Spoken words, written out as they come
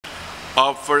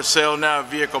Up for sale now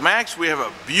at Vehiclemax, we have a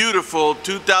beautiful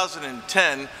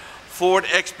 2010 Ford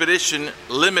Expedition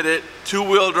Limited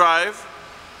two-wheel drive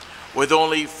with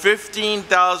only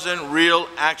 15,000 real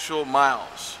actual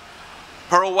miles.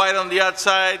 Pearl white on the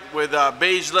outside with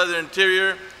beige leather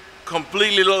interior,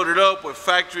 completely loaded up with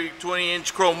factory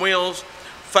 20-inch chrome wheels,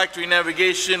 factory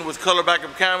navigation with color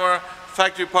backup camera,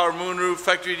 factory power moonroof,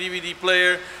 factory DVD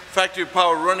player, factory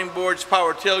power running boards,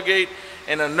 power tailgate,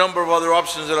 and a number of other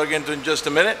options that I'll get into in just a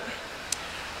minute.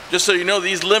 Just so you know,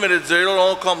 these Limiteds, they don't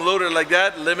all come loaded like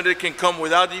that. Limited can come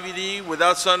without DVD,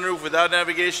 without sunroof, without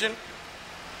navigation.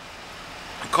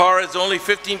 The car is only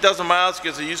 15,000 miles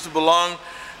because it used to belong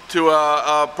to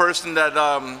a person that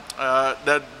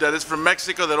that is from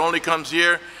Mexico that only comes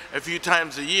here a few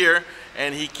times a year,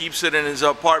 and he keeps it in his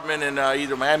apartment in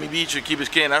either Miami Beach or Key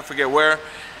Biscayne, I forget where,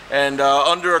 and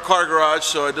under a car garage,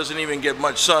 so it doesn't even get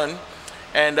much sun.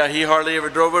 And he hardly ever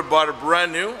drove it, bought it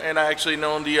brand new, and I actually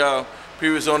known the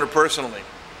previous owner personally.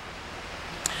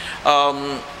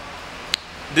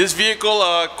 This vehicle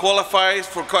qualifies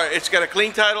for it's got a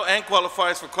clean title and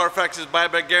qualifies for Carfax's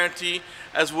buyback guarantee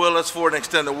as well as for an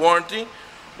extended warranty.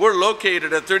 We're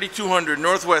located at 3200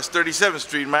 Northwest 37th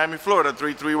Street, Miami, Florida,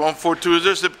 33142 is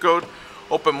our zip code.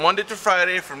 Open Monday to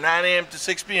Friday from 9 a.m. to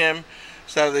 6 p.m.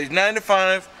 Saturdays 9 to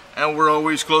 5, and we're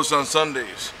always closed on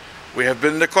Sundays. We have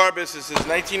been in the car business since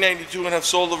 1992 and have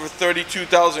sold over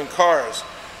 32,000 cars.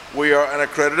 We are an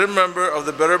accredited member of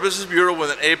the Better Business Bureau with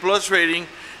an A+ rating.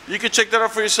 You can check that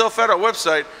out for yourself at our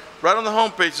website. Right on the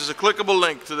homepage is a clickable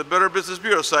link to the Better Business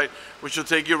Bureau site, which will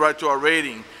take you right to our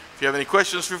rating. If you have any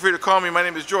questions, feel free to call me. My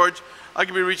name is George. I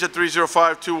can be reached at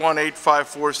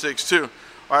 305-218-5462. All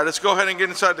right, let's go ahead and get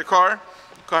inside the car.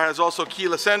 The car has also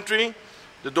keyless entry.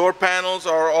 The door panels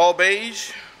are all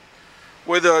beige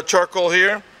with a charcoal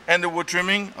here. And the wood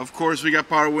trimming. Of course, we got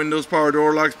power windows, power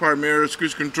door locks, power mirrors,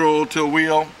 cruise control, tilt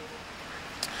wheel,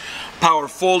 power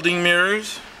folding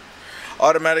mirrors,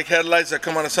 automatic headlights that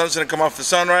come on the sunset and come off the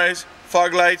sunrise,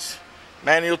 fog lights,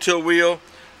 manual tilt wheel,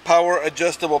 power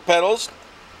adjustable pedals.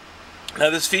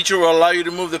 Now this feature will allow you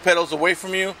to move the pedals away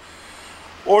from you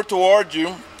or toward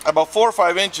you about 4 or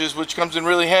 5 inches, which comes in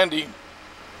really handy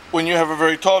when you have a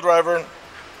very tall driver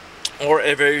or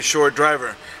a very short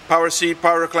driver. Power seat,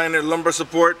 power recliner, lumbar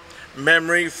support,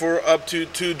 memory for up to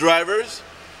 2 drivers.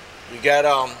 We got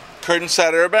curtain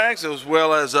side airbags as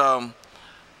well as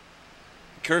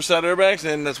curtain side airbags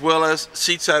and as well as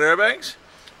seat side airbags.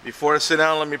 Before I sit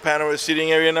down, let me pan over the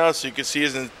seating area now so you can see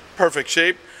it's in perfect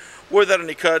shape without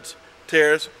any cuts,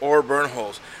 tears, or burn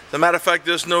holes. As a matter of fact,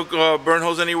 there's no burn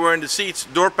holes anywhere in the seats,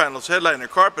 door panels, headliner,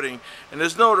 carpeting, and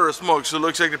there's no odor of smoke, so it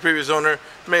looks like the previous owner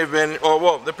may have been, or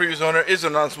well, the previous owner is a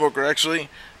non-smoker actually,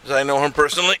 as I know him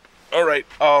personally. All right,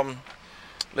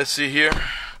 let's see here.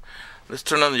 Let's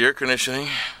turn on the air conditioning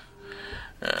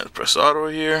and press auto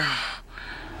here,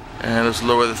 and let's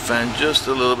lower the fan just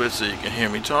a little bit so you can hear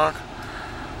me talk.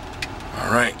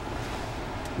 All right.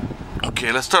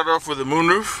 Okay, let's start off with the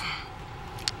moonroof.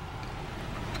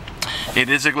 It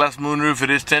is a glass moonroof, it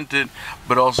is tinted,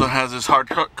 but also has this hard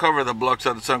cover that blocks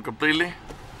out the sun completely.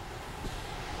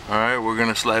 Alright, we're going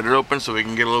to slide it open so we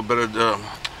can get a little bit of the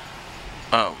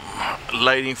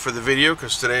lighting for the video,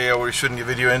 because today we're shooting the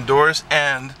video indoors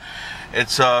and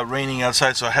it's raining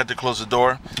outside, so I had to close the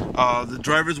door. The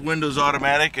driver's window is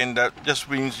automatic, and that just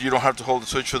means you don't have to hold the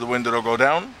switch for the window to go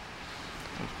down.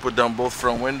 Put down both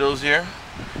front windows here.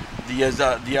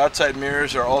 The outside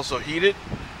mirrors are also heated.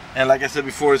 And like I said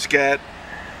before, it's got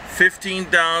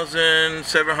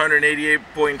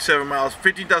 15,788.7 miles,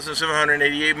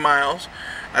 15,788 miles.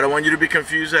 I don't want you to be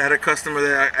confused. I had a customer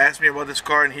that asked me about this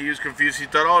car and he was confused. He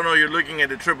thought, oh no, you're looking at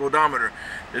the trip odometer.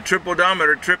 The trip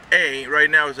odometer, trip A, right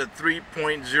now is at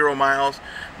 3.0 miles.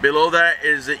 Below that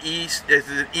is the east, it's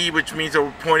an E, which means that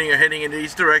we're pointing or heading in the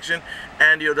east direction.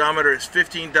 And the odometer is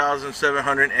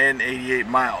 15,788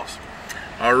 miles.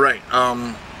 All right.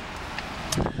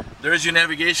 There's your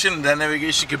navigation. That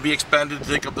navigation can be expanded to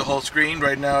take up the whole screen.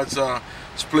 Right now it's a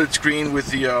split screen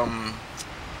with the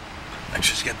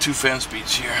actually it's got 2 fan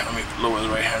speeds here. Let me lower the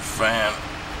right hand fan.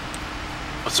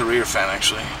 What's the rear fan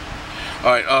actually?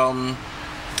 Alright,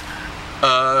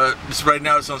 this right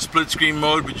now it's on split screen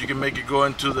mode, but you can make it go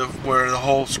into where the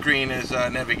whole screen is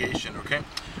navigation, okay?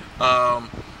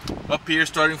 Up here,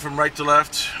 starting from right to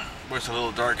left, where it's a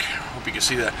little dark, hope you can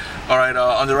see that. Alright,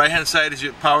 on the right hand side is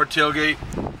your power tailgate.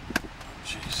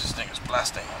 Jeez, this thing is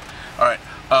blasting. Alright,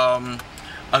 on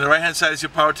the right hand side is your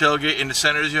power tailgate, in the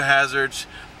center is your hazards.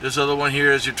 This other one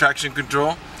here is your traction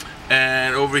control,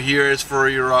 and over here is for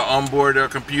your onboard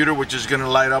computer, which is going to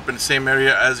light up in the same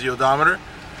area as the odometer,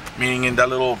 meaning in that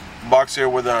little box here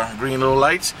with green little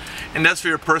lights, and that's for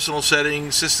your personal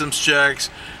settings, systems checks,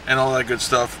 and all that good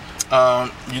stuff.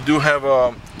 You do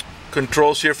have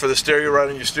controls here for the stereo right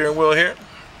on your steering wheel here.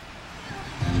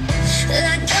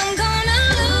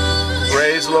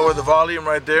 Raise, lower the volume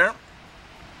right there.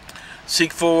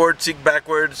 Seek forward, seek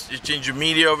backwards. You change your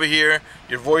media over here,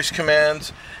 your voice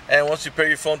commands, and once you pair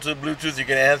your phone to the Bluetooth, you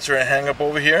can answer and hang up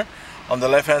over here. On the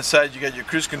left hand side, you got your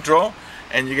cruise control,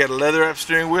 and you got a leather wrap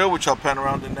steering wheel, which I'll pan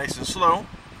around in nice and slow. You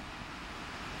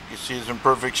can see it's in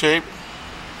perfect shape.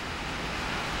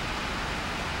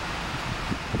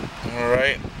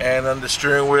 Alright, and on the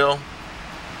steering wheel,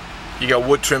 you got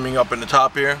wood trimming up in the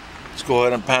top here. Let's go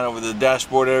ahead and pan over the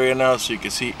dashboard area now so you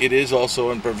can see it is also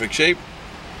in perfect shape.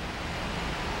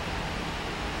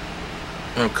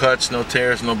 No cuts, no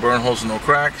tears, no burn holes, no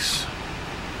cracks.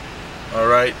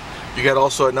 Alright, you got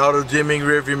also an auto dimming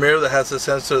rear view mirror that has a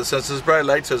sensor that senses bright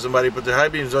lights, so if somebody put their high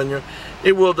beams on you,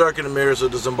 it will darken the mirror so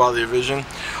it doesn't bother your vision.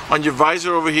 On your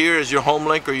visor over here is your home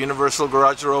link or universal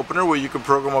garage door opener, where you can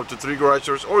program up to 3 garage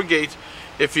doors or gates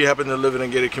if you happen to live in a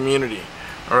gated community.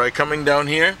 Alright, coming down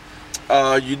here,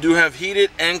 you do have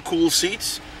heated and cool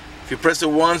seats. If you press it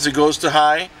once, it goes to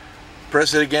high.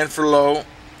 Press it again for low.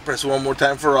 Press it one more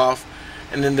time for off.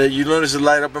 And then you notice it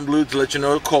light up in blue to let you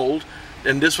know it's cold.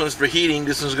 Then this one's for heating.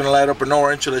 This one's going to light up in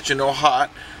orange to let you know hot.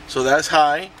 So that's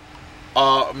high,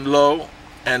 low,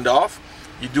 and off.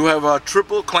 You do have a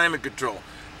triple climate control.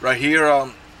 Right here,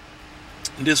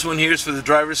 this one here is for the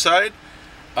driver's side.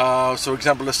 So for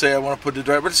example, let's say I want to put the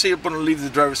driver, let's say I want to leave the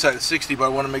driver's side at 60, but I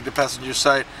want to make the passenger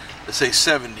side, let's say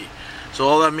 70. So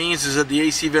all that means is that the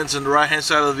AC vents on the right hand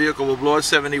side of the vehicle will blow at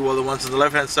 70, while the ones on the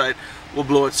left hand side will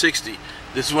blow at 60.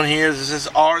 This one here, this is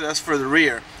R, that's for the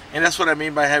rear. And that's what I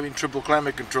mean by having triple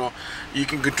climate control. You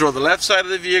can control the left side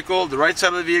of the vehicle, the right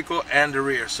side of the vehicle, and the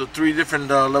rear. So 3 different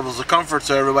levels of comfort,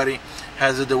 so everybody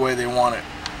has it the way they want it.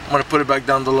 I'm going to put it back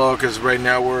down to low because right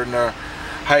now we're in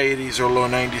high 80s or low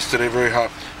 90s today, very hot.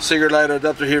 Cigarette lighter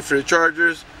adapter here for the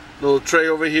chargers. Little tray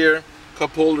over here.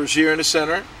 Cup holders here in the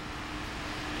center.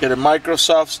 Get a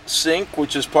Microsoft Sync,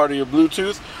 which is part of your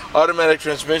Bluetooth. Automatic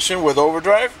transmission with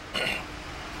overdrive.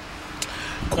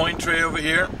 Coin tray over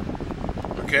here.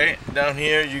 Okay, down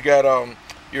here you got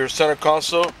your center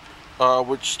console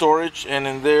with storage, and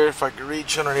in there, if I can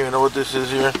reach, I don't even know what this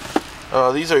is here.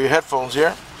 These are your headphones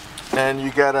here, and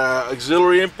you got a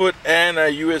auxiliary input and a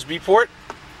USB port,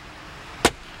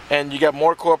 and you got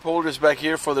more cup holders back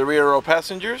here for the rear row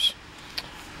passengers.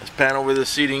 Let's pan over the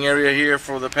seating area here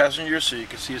for the passengers so you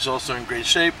can see it's also in great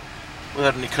shape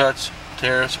without any cuts,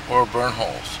 tears, or burn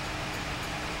holes.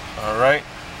 Alright,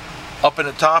 up in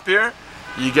the top here,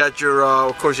 you got your,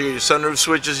 of course, you got your sunroof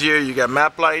switches here. You got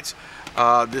map lights.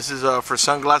 This is for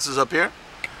sunglasses up here.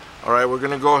 All right, we're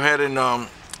gonna go ahead and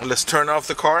let's turn off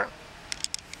the car,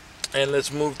 and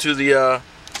let's move to the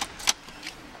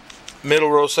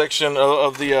middle row section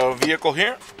of the vehicle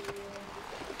here.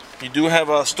 You do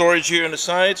have storage here in the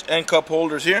sides and cup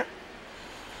holders here.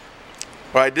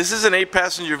 All right, this is an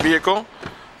 8-passenger vehicle.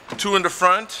 2 in the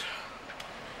front,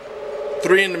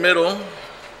 3 in the middle,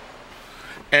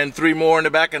 and 3 more in the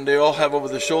back, and they all have over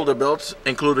the shoulder belts,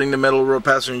 including the middle row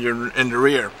passenger in the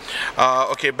rear.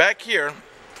 Okay, back here,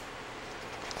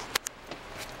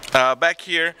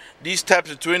 these tabs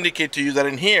are to indicate to you that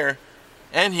in here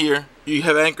and here you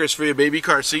have anchors for your baby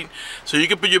car seat, so you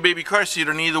can put your baby car seat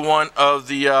on either one of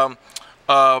the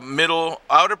middle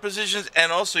outer positions,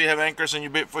 and also you have anchors on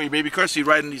for your baby car seat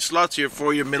right in these slots here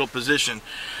for your middle position.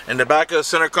 And the back of the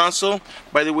center console,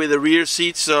 by the way, the rear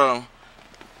seats they're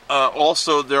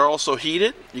also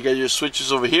heated. You got your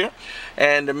switches over here,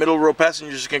 and the middle row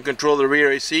passengers can control the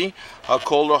rear AC, how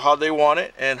cold or how they want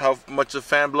it, and how much the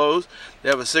fan blows. They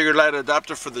have a cigarette lighter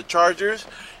adapter for the chargers.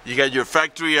 You got your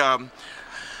factory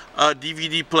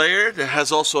DVD player that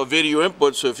has also a video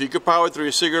input, so if you could power through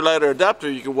your cigarette lighter adapter,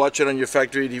 you can watch it on your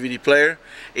factory DVD player.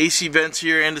 AC vents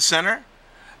here in the center.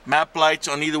 Map lights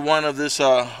on either one of this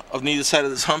of neither side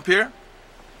of this hump here.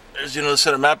 There's another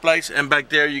set of map lights, and back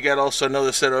there you got also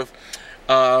another set of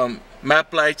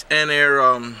map lights and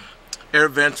air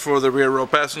vents for the rear row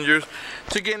passengers.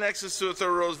 To gain access to the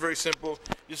third row is very simple.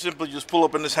 You simply just pull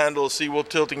up in this handle, see what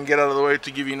tilt and get out of the way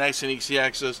to give you nice and easy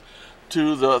access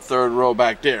to the third row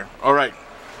back there. Alright,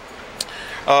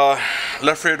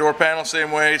 left rear door panel,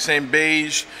 same way, same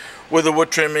beige with the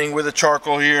wood trimming, with the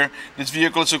charcoal here. This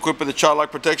vehicle is equipped with a child lock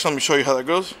protection. Let me show you how that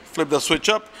goes. Flip that switch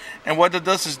up, and what that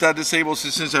does is that disables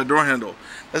this inside door handle.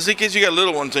 That's in case you got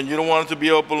little ones and you don't want them to be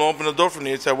able to open the door from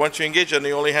the inside. Once you engage it,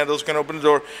 the only handle that's going to open the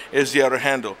door is the outer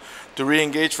handle. To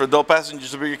re-engage for adult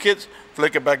passengers or bigger kids,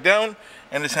 flick it back down,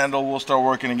 and this handle will start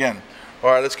working again.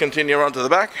 Alright, let's continue around to the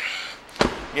back.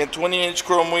 Again, 20-inch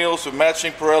chrome wheels with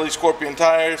matching Pirelli Scorpion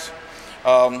tires.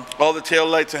 All the tail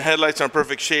lights and headlights are in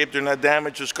perfect shape. They're not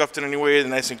damaged or scuffed in any way. They're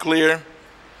nice and clear.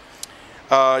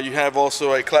 You have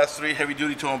also a Class 3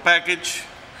 heavy-duty towing package.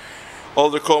 All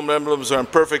the chrome emblems are in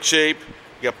perfect shape.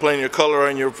 You got plenty of color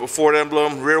on your Ford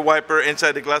emblem. Rear wiper.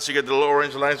 Inside the glass you get the little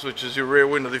orange lines, which is your rear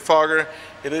window defogger.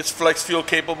 It is flex fuel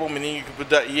capable, meaning you can put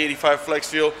that E85 flex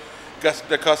fuel.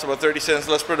 That costs about 30 cents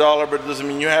less per dollar, but it doesn't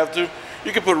mean you have to.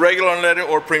 You can put regular unleaded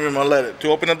or premium unleaded. To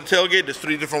open up the tailgate, there's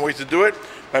 3 different ways to do it.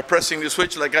 By pressing the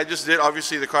switch like I just did.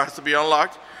 Obviously the car has to be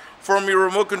unlocked. From your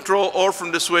remote control or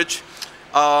from the switch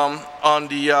on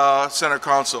the center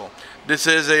console. This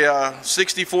is a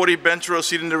 60-40 bench row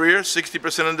seat in the rear,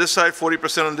 60% on this side,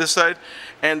 40% on this side,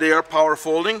 and they are power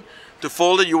folding. To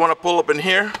fold it, you want to pull up in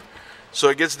here so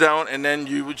it gets down, and then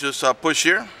you would just push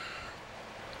here.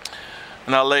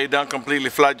 And I'll lay it down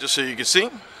completely flat just so you can see.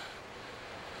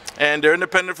 And they're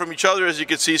independent from each other, as you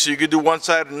can see, so you could do one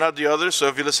side and not the other. So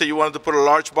if you, let's say you wanted to put a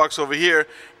large box over here,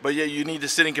 but yeah, you need the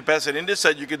sitting capacity in this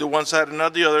side, you could do one side and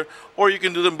not the other, or you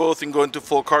can do them both and go into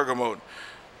full cargo mode.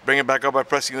 Bring it back up by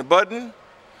pressing the button,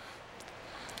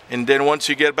 and then once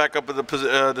you get back up at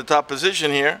the top position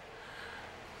here,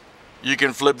 you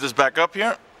can flip this back up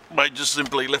here by just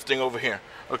simply lifting over here.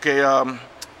 Okay,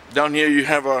 down here you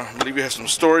have I believe you have some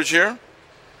storage here,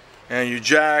 and your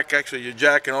jack,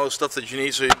 and all the stuff that you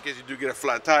need, so in case you do get a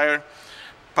flat tire.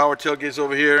 Power tailgates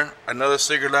over here, another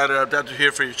cigarette lighter adapter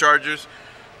here for your chargers.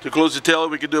 To close the tail,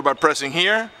 we can do it by pressing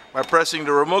here, by pressing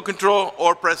the remote control,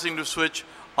 or pressing the switch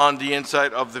on the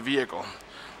inside of the vehicle.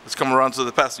 Let's come around to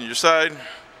the passenger side.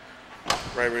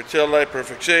 Right rear tail light,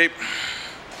 perfect shape.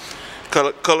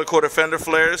 Color-coded fender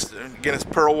flares. Again, it's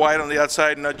pearl white on the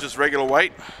outside, not just regular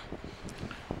white.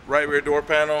 Right rear door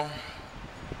panel.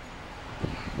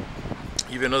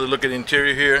 Give you another look at the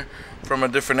interior here from a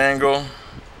different angle.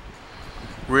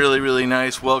 Really, really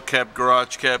nice, well kept,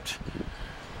 garage kept.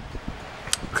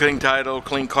 Clean title,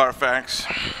 clean Carfax.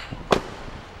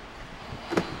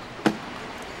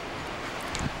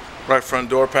 Right front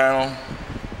door panel.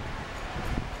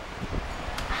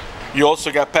 You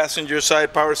also got passenger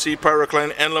side power seat, power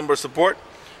recline, and lumbar support.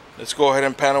 Let's go ahead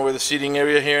and pan over the seating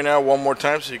area here now one more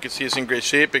time so you can see it's in great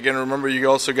shape. Again, remember you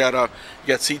also got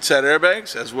seat side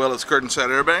airbags as well as curtain side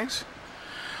airbags.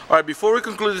 Alright, before we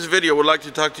conclude this video, we'd like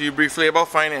to talk to you briefly about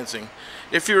financing.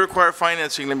 If you require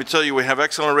financing, let me tell you, we have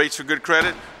excellent rates for good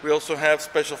credit. We also have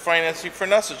special financing for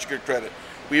not such good credit.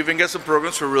 We even get some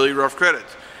programs for really rough credit.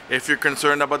 If you're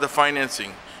concerned about the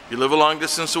financing, you live a long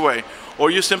distance away,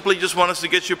 or you simply just want us to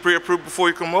get you pre-approved before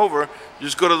you come over,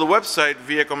 just go to the website,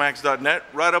 vehiclemax.net.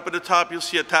 Right up at the top, you'll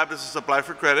see a tab that says Apply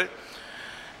for Credit.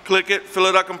 Click it, fill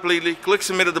it out completely, click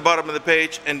Submit at the bottom of the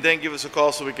page, and then give us a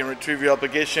call so we can retrieve your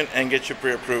application and get you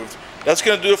pre-approved. That's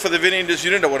going to do it for the video in this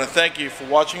unit. I want to thank you for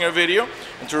watching our video,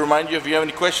 and to remind you, if you have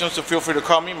any questions, so feel free to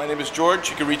call me. My name is George.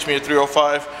 You can reach me at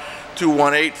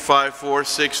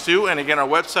 305-218-5462, and again, our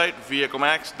website,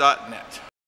 vehiclemax.net.